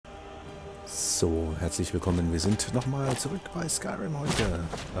So, herzlich willkommen. Wir sind nochmal zurück bei Skyrim heute.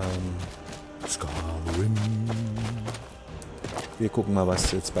 Skyrim. Wir gucken mal,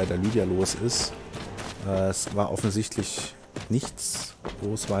 was jetzt bei der Lydia los ist. Es war offensichtlich nichts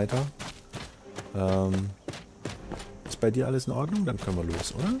groß weiter. Ist bei dir alles in Ordnung? Dann können wir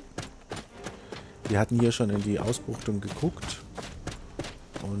los, oder? Wir hatten hier schon in die Ausbuchtung geguckt.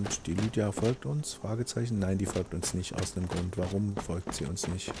 Und die Lydia folgt uns? Fragezeichen. Nein, die folgt uns nicht aus einem Grund. Warum folgt sie uns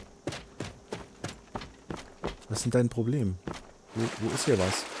nicht? Was ist denn dein Problem? Wo ist hier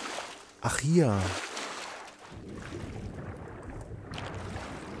was? Ach, hier.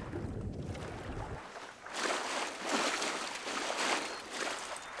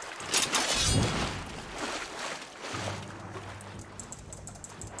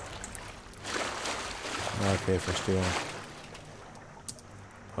 Okay, verstehe.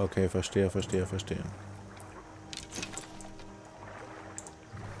 Okay, verstehe.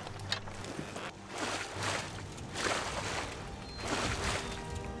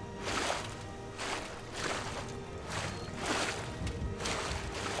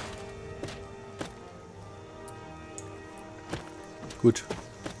 Gut.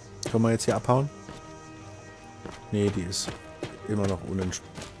 Können wir jetzt hier abhauen? Nee, die ist immer noch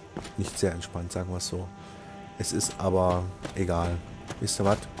nicht sehr entspannt, sagen wir es so. Es ist aber egal. Wisst ihr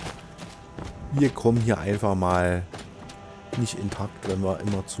was? Wir kommen hier einfach mal nicht in Takt, wenn wir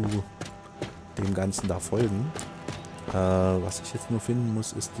immer zu dem Ganzen da folgen. Was ich jetzt nur finden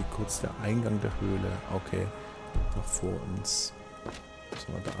muss, ist kurz der Eingang der Höhle. Okay, noch vor uns.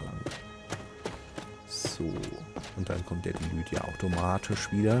 Müssen wir da lang. So. Und dann kommt ja die Lydia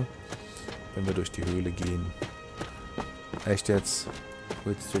automatisch wieder, wenn wir durch die Höhle gehen. Echt jetzt?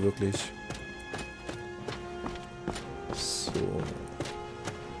 Willst du wirklich? So.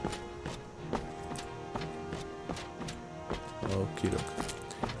 Okay, look.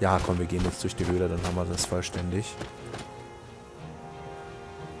 Ja, komm, wir gehen jetzt durch die Höhle, dann haben wir das vollständig.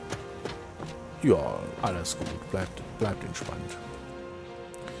 Ja, alles gut. Bleibt entspannt.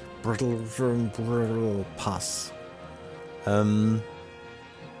 Pass. Wir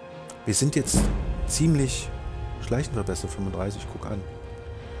sind jetzt ziemlich schleichen verbessert, 35, guck an.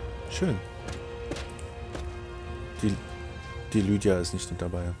 Schön. Die Lydia ist nicht mit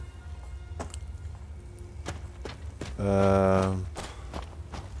dabei.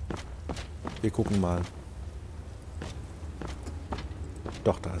 Wir gucken mal.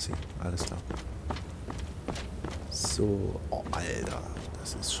 Doch, da ist sie. Alles klar. So. Oh, Alter.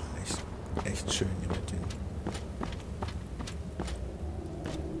 Das ist schon echt schön hier mit den.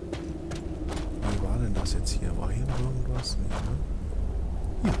 Wie war denn das jetzt hier? War hier noch irgendwas? Nee, ne?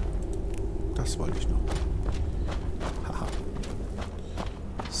 Hier. Das wollte ich noch. Haha.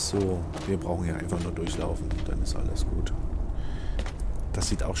 So, wir brauchen hier einfach nur durchlaufen. Dann ist alles gut. Das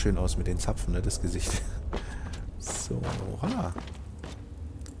sieht auch schön aus mit den Zapfen, ne? Das Gesicht. So, holla.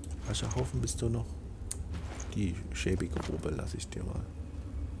 Ascherhaufen bist du noch. Die schäbige Robe lasse ich dir mal.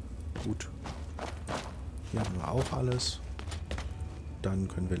 Gut. Hier haben wir auch alles. Dann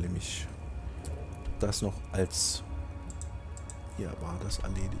können wir nämlich das noch als... Hier war das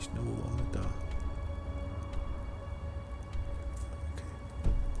erledigt, ne? Wo waren wir da? Okay.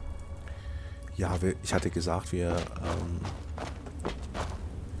 Ja, ich hatte gesagt, wir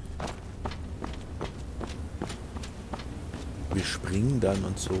springen dann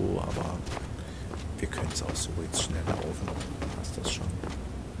und so, aber wir können es auch so jetzt schnell laufen. Passt das schon.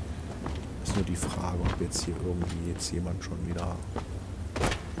 Ist nur die Frage, ob jetzt hier irgendwie jemand schon wieder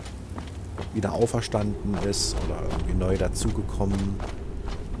auferstanden ist oder irgendwie neu dazugekommen.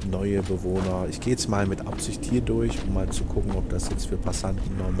 Neue Bewohner. Ich gehe jetzt mal mit Absicht hier durch, um mal zu gucken, ob das jetzt für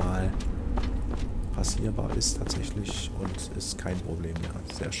Passanten normal passierbar ist tatsächlich. Und ist kein Problem,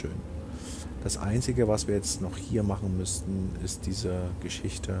 ja. Sehr schön. Das Einzige, was wir jetzt noch hier machen müssten, ist diese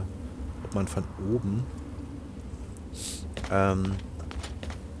Geschichte, ob man von oben...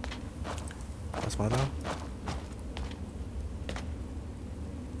 was war da?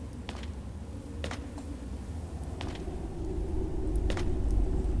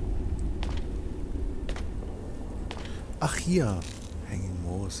 Ach, hier. Hanging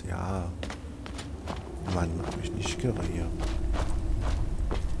Moos, ja. Mann, mach mich nicht kirre hier.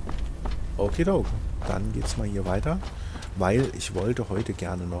 Okidoki. Dann geht's mal hier weiter. Weil ich wollte heute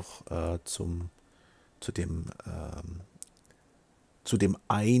gerne noch zu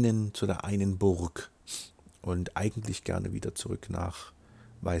der einen Burg und eigentlich gerne wieder zurück nach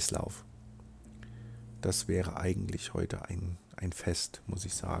Weißlauf. Das wäre eigentlich heute ein Fest, muss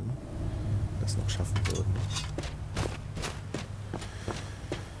ich sagen, das noch schaffen würden.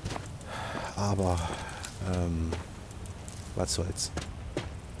 Aber was soll's.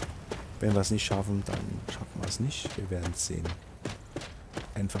 Wenn wir es nicht schaffen, dann schaffen wir es nicht. Wir werden es sehen.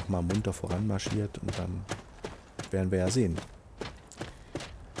 Einfach mal munter voranmarschiert und dann werden wir ja sehen.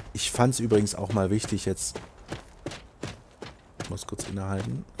 Ich fand es übrigens auch mal wichtig jetzt. Ich muss kurz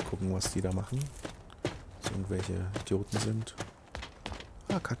innehalten, gucken, was die da machen. So irgendwelche Idioten sind.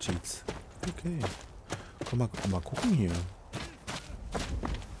 Ah, Katschits. Okay. Komm mal gucken hier.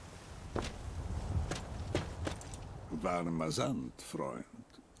 Warmer Sand, Freund.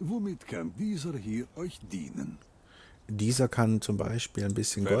 Womit kann dieser hier euch dienen? Dieser kann zum Beispiel ein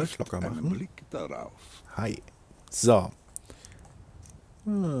bisschen Gold locker Einen machen. Blick darauf. Hi. So.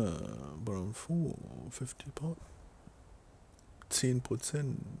 50 Pound.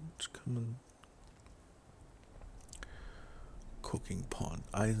 10% kann man. Cooking Porn.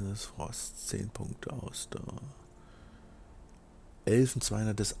 Eisernes Frost. 10 Punkte Ausdauer.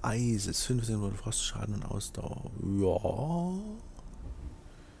 11.200 des Eises. 15 Frostschaden und Ausdauer. Ja.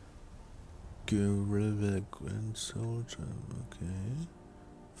 Guerilla Grand Soldier. Okay.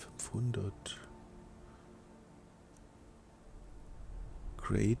 500.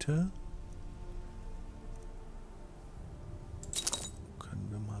 Creator. Können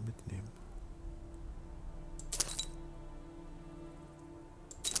wir mal mitnehmen.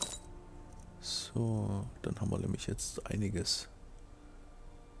 So, dann haben wir nämlich jetzt einiges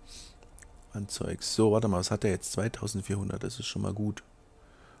an Zeugs. So, warte mal, was hat der jetzt? 2400, das ist schon mal gut.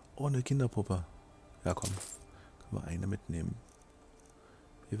 Oh, eine Kinderpuppe. Ja, komm. Können wir eine mitnehmen.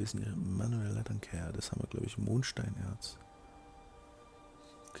 Wir wissen ja, Manuel Latterncare. Das haben wir, glaube ich, Mondsteinerz.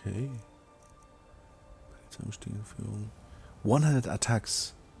 Okay. Führung. 100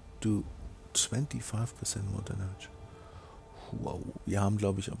 Attacks. Do 25% more damage. Wow. Wir haben,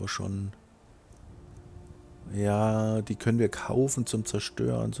 glaube ich, aber schon... Ja, die können wir kaufen zum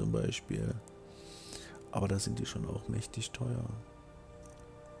Zerstören zum Beispiel. Aber da sind die schon auch mächtig teuer.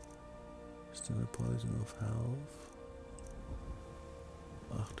 Ist eine Poison of Health.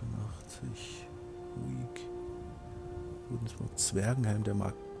 88. Weak. Guten Zwergenhelm, der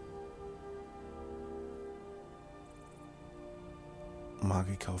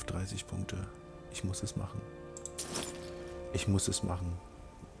Magik auf 30 Punkte. Ich muss es machen. Ich muss es machen.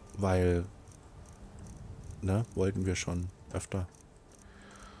 Weil... Ne, wollten wir schon öfter.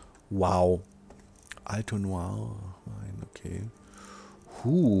 Wow. Alto Noir. Nein, okay.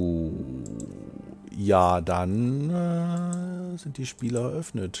 Ja, dann sind die Spieler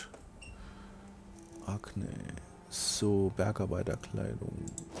eröffnet. Akne. So, Bergarbeiterkleidung.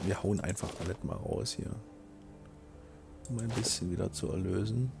 Wir hauen einfach alles mal raus hier. Um ein bisschen wieder zu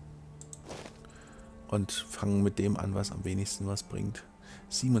erlösen. Und fangen mit dem an, was am wenigsten was bringt.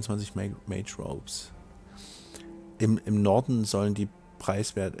 27 Mage Robes. Im Norden sollen die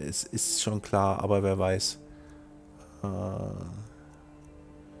preiswert, es ist schon klar, aber wer weiß.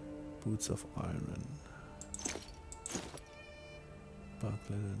 Boots of Iron.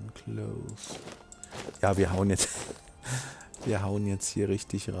 Bucklet Clothes. Ja, wir hauen jetzt hier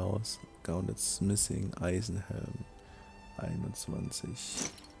richtig raus. Gauntlet Smithing, Eisenhelm.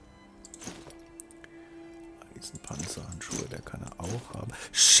 21. Eisenpanzerhandschuhe, der kann er auch haben.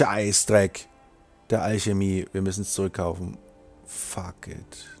 Scheißdreck! Der Alchemie, wir müssen es zurückkaufen. Fuck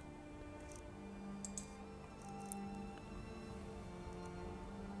it.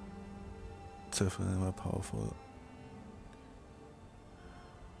 Zöpfe immer powerful.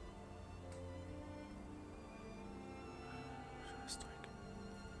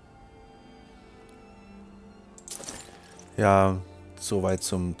 Ja, soweit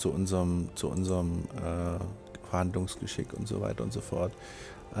zu unserem Verhandlungsgeschick und so weiter und so fort.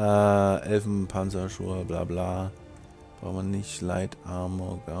 Elfenpanzerschuhe, bla bla. Brauchen wir nicht. Light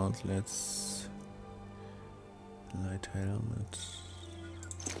Armor, Gauntlets. Light Helmet.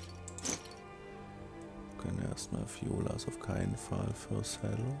 Können erstmal Fiolas auf keinen Fall. First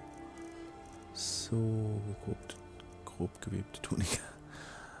Saddle. So, grob gewebte Tunika.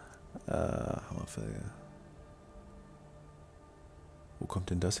 Hammerfelge. Wo kommt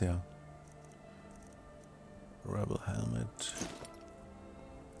denn das her? Rebel Helmet.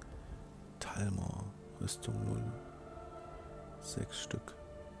 Talmor. Rüstung 0. 6 Stück.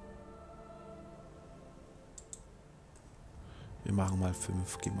 Wir machen mal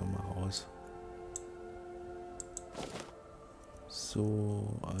 5. Gehen wir mal raus.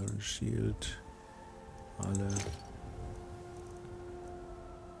 So, Iron Shield. Alle.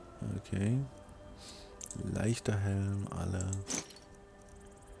 Okay. Leichter Helm, alle.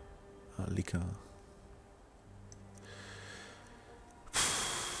 Licker.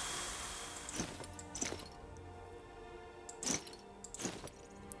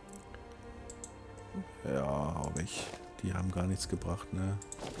 Ja, habe ich. Die haben gar nichts gebracht, ne?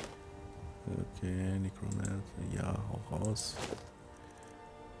 Okay, Necromancer. Ja, auch raus.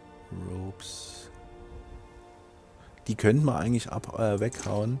 Ropes. Die könnten wir eigentlich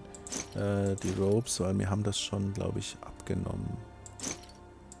weghauen. Die Ropes, weil wir haben das schon, glaube ich, abgenommen.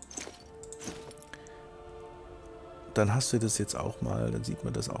 Dann hast du das jetzt auch mal, dann sieht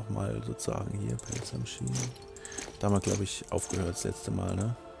man das auch mal sozusagen hier, Pelz am Schien. Da haben wir, glaube ich, aufgehört das letzte Mal,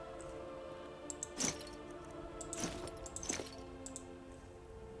 ne?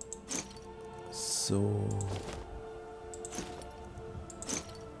 So.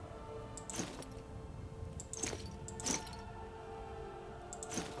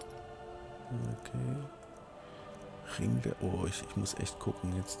 Okay. Ring der... Oh, ich muss echt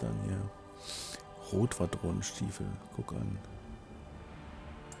gucken jetzt dann hier. Rotwadronenstiefel. Guck an.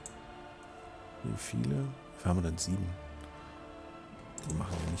 Wie viele? Wie haben wir denn? 7. Die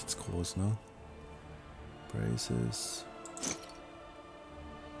machen ja nichts groß, ne? Braces.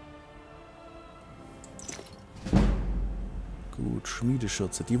 Gut,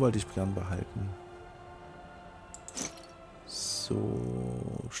 Schmiedeschürze. Die wollte ich gern behalten.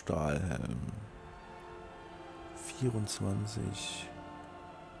 So, Stahlhelm. 24.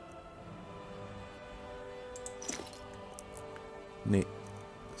 Nee.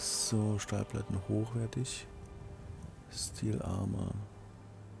 So, Stahlplatten hochwertig. Steel Armor.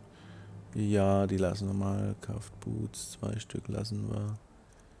 Ja, die lassen wir mal. Cuffed Boots, 2 Stück lassen wir.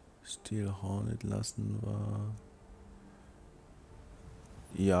 Steel Hornet lassen wir.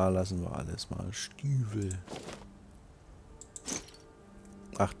 Ja, lassen wir alles mal. Stiefel.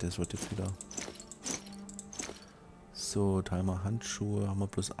 Ach, das wird jetzt wieder. So, Timer Handschuhe haben wir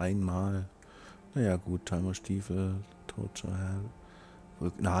bloß einmal. Naja, gut, Timer Stiefel, Torture Helm.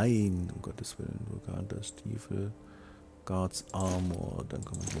 Nein, um Gottes Willen, Vulkan Stiefel, Guards Armor. Dann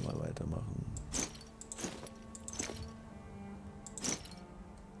können wir hier mal weitermachen.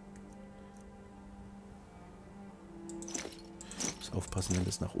 Muss aufpassen, wenn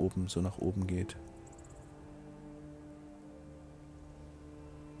das nach oben, so nach oben geht.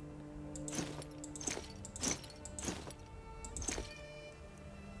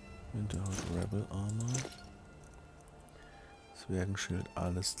 Winterhaut Rebel Armor. Zwergenschild,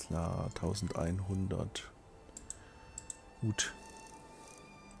 alles klar. 1100. Gut.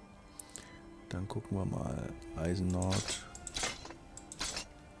 Dann gucken wir mal. Eisen Nord.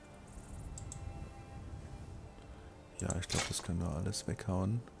 Ja, ich glaube, das können wir alles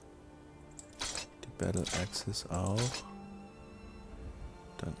weghauen. Die Battle Axes auch.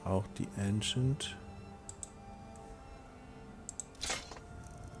 Dann auch die Ancient.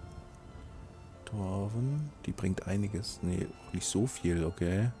 Dwarven. Die bringt einiges. Nee, auch nicht so viel,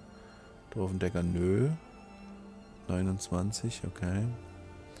 okay. Dwarvendecker, nö. 29, okay.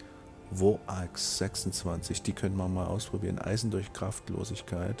 Worax 26. Die können wir mal ausprobieren. Eisen durch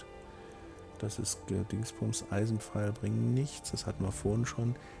Kraftlosigkeit. Das ist Dingsbums. Eisenpfeil bringen nichts. Das hatten wir vorhin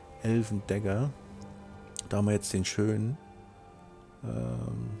schon. Elfendagger. Da haben wir jetzt den schönen.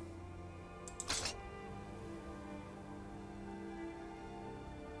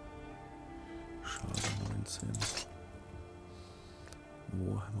 Schade 19.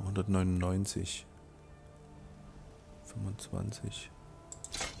 Wo haben wir 199? 25.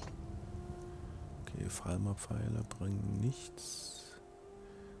 Okay, Falmerpfeiler bringen nichts.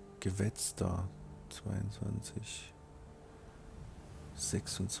 Gewetzter 22.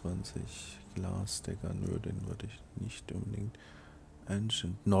 26. Glasdecker, nö, den würde ich nicht unbedingt.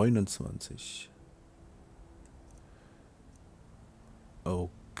 Ancient 29.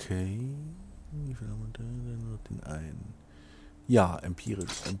 Okay. Wie viel haben wir da? Nur den einen. Ja,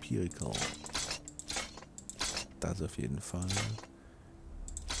 Empirical. Das auf jeden Fall.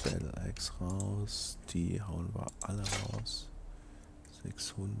 Battle Axe raus. Die hauen wir alle raus.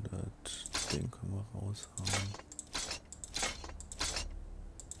 600. Den können wir raushauen.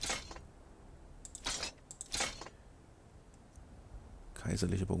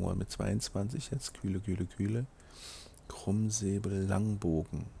 Kaiserliche Bogen mit 22 jetzt. Kühle. Krummsäbel,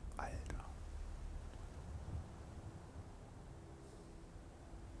 Langbogen. Alter.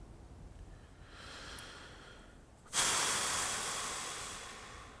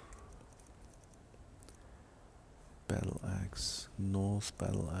 Battle Axe. North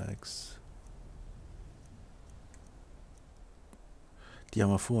Battle Axe. Die haben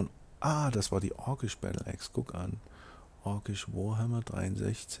wir vorhin. Ah, das war die Orkish Battle Axe. Guck an. Orkish Warhammer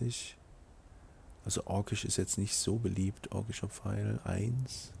 63. Also Orkish ist jetzt nicht so beliebt. Orkischer Pfeil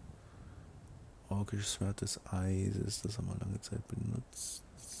 1. Orkisch Schwert des Eises. Das haben wir lange Zeit benutzt.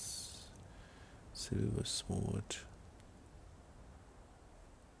 Silver Sword.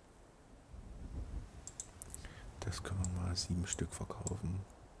 Das können wir mal 7 Stück verkaufen.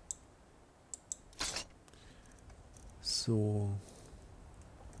 So.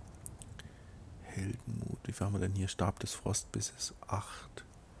 Heldenmut. Wie viel haben wir denn hier? Stab des Frostbisses 8.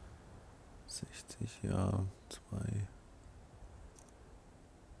 60, ja. 2.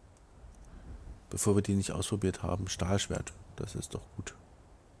 Bevor wir die nicht ausprobiert haben, Stahlschwert. Das ist doch gut.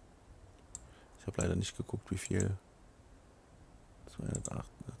 Ich habe leider nicht geguckt, wie viel.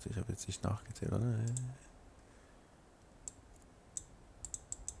 288. Ich habe jetzt nicht nachgezählt, oder?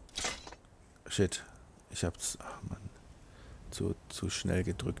 Shit. Ich hab's. Ach Mann. Zu schnell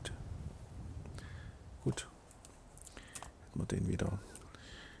gedrückt. Gut. Hätten wir den wieder.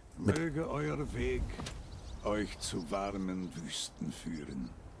 Möge euer Weg euch zu warmen Wüsten führen.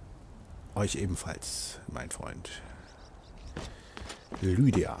 Euch ebenfalls, mein Freund.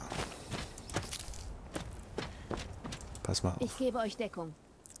 Lydia. Pass mal auf. Ich gebe euch Deckung.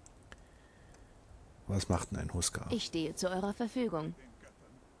 Was macht denn ein Husker? Ich stehe zu eurer Verfügung.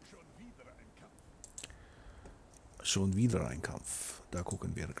 Schon wieder ein Kampf. Da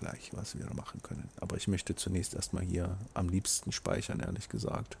gucken wir gleich, was wir machen können. Aber ich möchte zunächst erstmal hier am liebsten speichern, ehrlich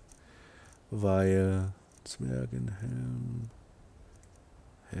gesagt. Weil Zwergenhelm,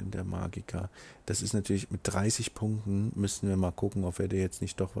 Helm der Magiker. Das ist natürlich mit 30 Punkten müssen wir mal gucken, ob wir dir jetzt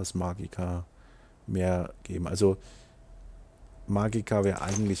nicht doch was Magiker mehr geben. Also Magiker wäre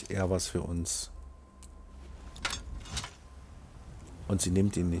eigentlich eher was für uns. Und sie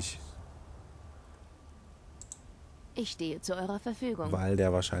nimmt ihn nicht. Ich stehe zu eurer Verfügung. Weil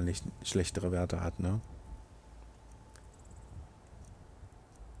der wahrscheinlich schlechtere Werte hat, ne?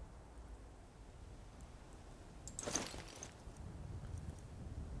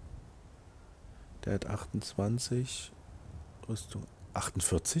 Der hat 28. Rüstung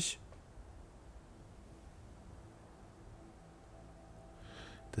 48.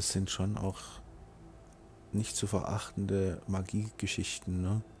 Das sind schon auch nicht zu verachtende Magiegeschichten,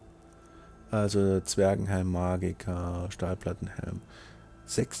 ne? Also Zwergenhelm, Magiker, Stahlplattenhelm.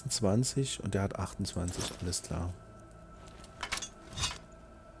 26 und der hat 28, alles klar.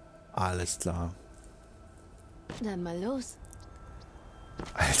 Alles klar. Dann mal los.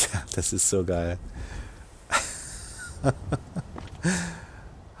 Alter, das ist so geil.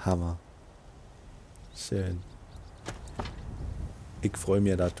 Hammer. Schön. Ich freue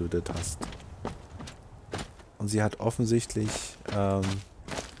mich, dass du das hast. Und sie hat offensichtlich...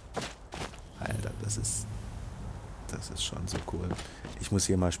 Alter, das ist schon so cool. Ich muss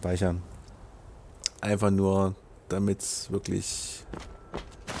hier mal speichern. Einfach nur, damit es wirklich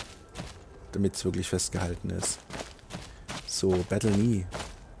festgehalten ist. So, Battle Me.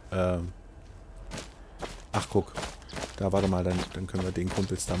 Ach, guck. Da, warte mal, dann können wir den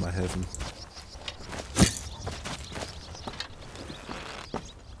Kumpels da mal helfen.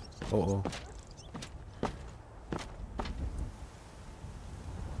 Oh, oh.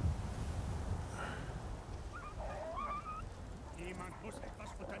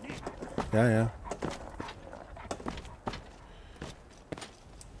 Ja, ja.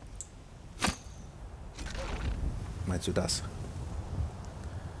 Meinst du das?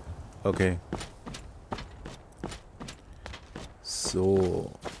 Okay.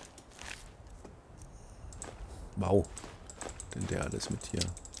 So. Wow. Denn der alles mit hier.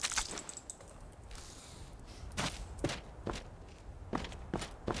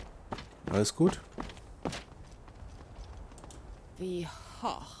 Alles gut? Wie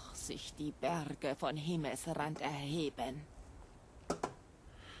hoch sich die Berge von Himmelsrand erheben.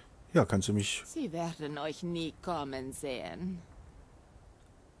 Ja, kannst du mich... Sie werden euch nie kommen sehen.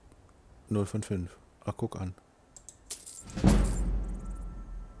 0 von 5. Ach, guck an.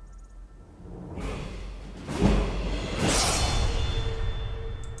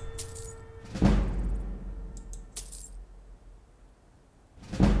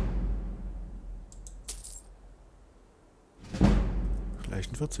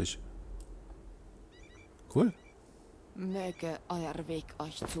 Vielleicht ein 40. Cool. Möge euer Weg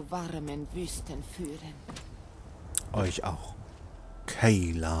euch zu warmen Wüsten führen. Euch auch.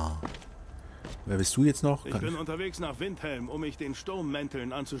 Kayla. Wer bist du jetzt noch? Ich bin unterwegs nach Windhelm, um mich den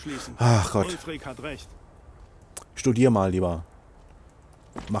Sturmmänteln anzuschließen. Ach Gott. Ulfric hat recht. Studier mal lieber.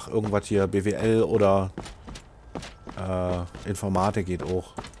 Mach irgendwas hier. BWL oder Informatik geht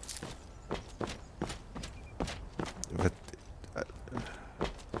auch.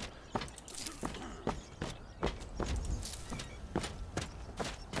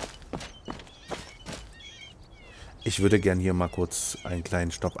 Ich würde gern hier mal kurz einen kleinen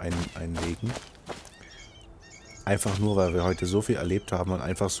Stopp einlegen. Einfach nur, weil wir heute so viel erlebt haben und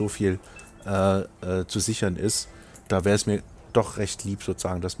einfach so viel zu sichern ist. Da wäre es mir doch recht lieb,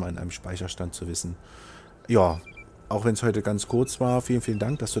 sozusagen, das mal in einem Speicherstand zu wissen. Ja, auch wenn es heute ganz kurz war, vielen, vielen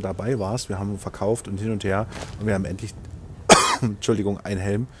Dank, dass du dabei warst. Wir haben verkauft und hin und her und wir haben endlich Entschuldigung, ein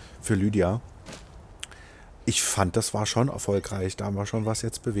Helm für Lydia. Ich fand, das war schon erfolgreich. Da haben wir schon was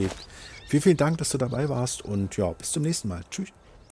jetzt bewegt. Vielen, vielen Dank, dass du dabei warst und ja, bis zum nächsten Mal. Tschüss.